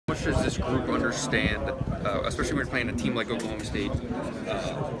much does this group understand, especially when you're playing a team like Oklahoma State,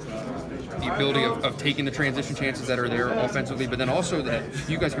 the ability of taking the transition chances that are there offensively, but then also that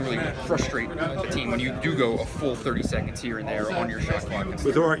you guys can really frustrate the team when you do go a full 30 seconds here and there on your shot clock?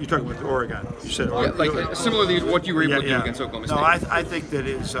 You're talking with Oregon. You said Oregon. Yeah, like similarly to what you were able to do against Oklahoma State. No, I think that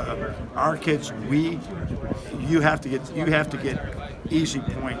is our kids. You have to get easy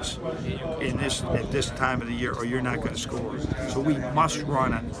points at this time of the year, or you're not going to score. So we must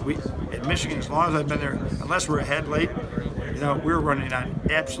run on. At Michigan, as long as I've been there, unless we're ahead late, we're running on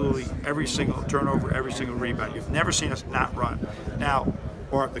absolutely every single turnover, every single rebound. You've never seen us not run. Now,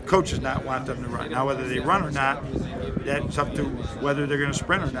 or the coaches not want them to run. Now, whether they run or not, that's up to whether they're going to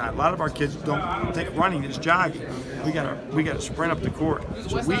sprint or not. A lot of our kids don't think running is jogging. We got to sprint up the court.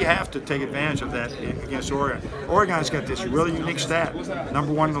 So we have to take advantage of that against Oregon. Oregon's got this really unique stat: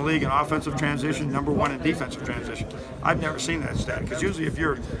 #1 in the league in offensive transition, #1 in defensive transition. I've never seen that stat, because usually if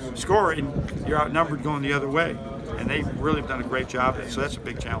you're scoring, you're outnumbered going the other way. And they've really done a great job at it, so that's a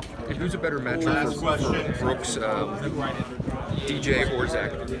big challenge. And who's a better matchup for Brooks, DJ, or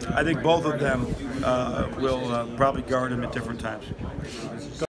Zach? I think both of them will probably guard him at different times.